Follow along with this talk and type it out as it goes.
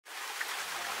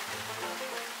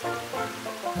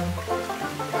Hey,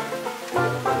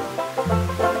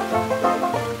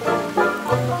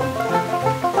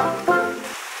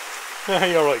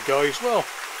 alright guys, well,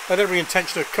 I had every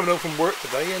intention of coming home from work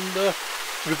today and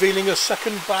revealing a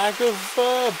second bag of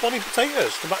Bonnie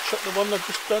potatoes to match up the one I've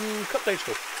just done cut dates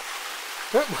with.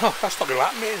 But, well, that's not going to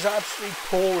happen. It's absolutely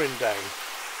pouring down.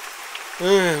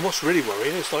 What's really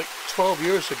worrying is like 12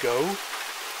 years ago,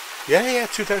 yeah,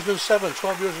 2007,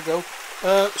 12 years ago,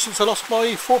 since I lost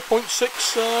my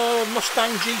 4.6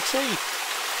 Mustang GT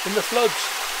in the floods.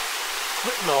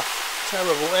 Written off.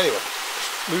 Terrible. Anyway,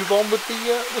 let's move on with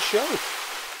the show.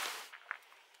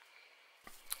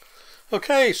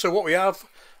 Okay, so what we have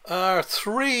are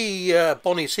 3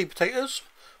 Bonnie seed potatoes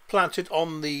planted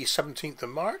on the 17th of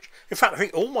March. In fact, I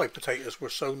think all my potatoes were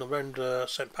sown around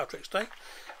St. Patrick's Day.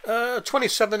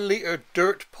 27 litre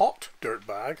dirt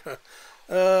bag.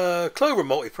 Clover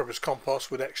multi-purpose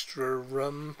compost with extra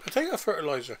potato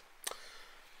fertiliser.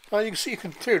 You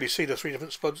can clearly see the 3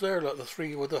 different spuds there, like the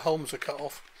 3 where the homes are cut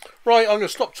off. Right, I'm going to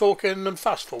stop talking and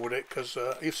fast forward it because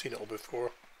you've seen it all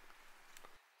before.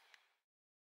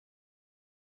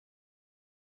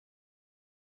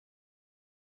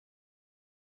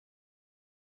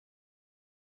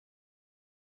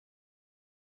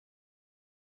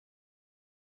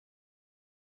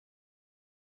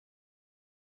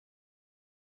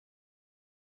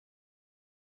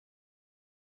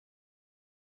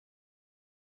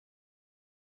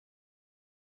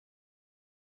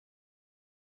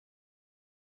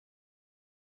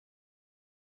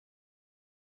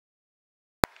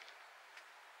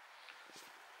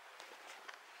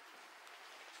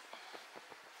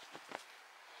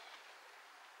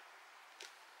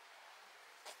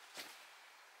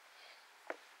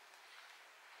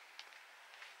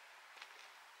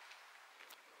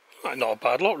 Not a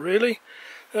bad lot really.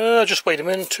 Just weighed them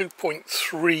in,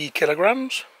 2.3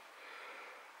 kilograms.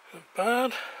 Not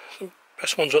bad. The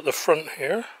best one's at the front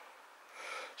here,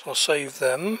 so I'll save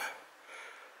them.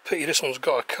 Pity this one's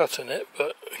got a cut in it,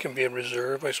 but it can be a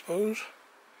reserve, I suppose.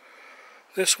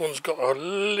 This one's got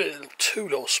a 2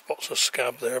 little spots of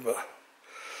scab there, but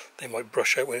they might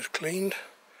brush out when it's cleaned.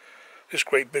 This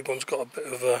great big one's got a bit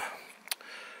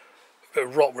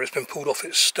of rot where it's been pulled off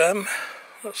its stem.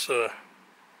 That's a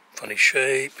funny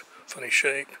shape. It's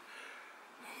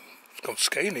gone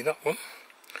scaly, that one.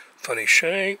 Funny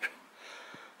shape.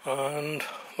 And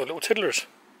the little tiddlers.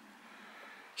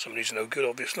 Some of these are no good,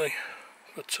 obviously.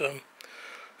 But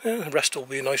yeah, the rest will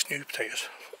be nice new potatoes.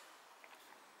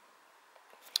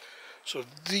 So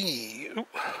these,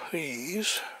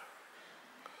 let's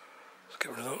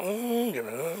get rid of that one, get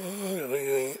rid of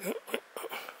that one,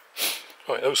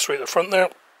 Right, those 3 at the front there.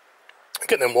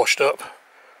 Get them washed up.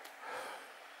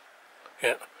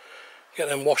 Yeah, get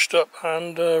them washed up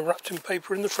and wrapped in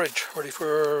paper in the fridge, ready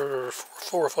for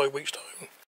 4 or 5 weeks' time.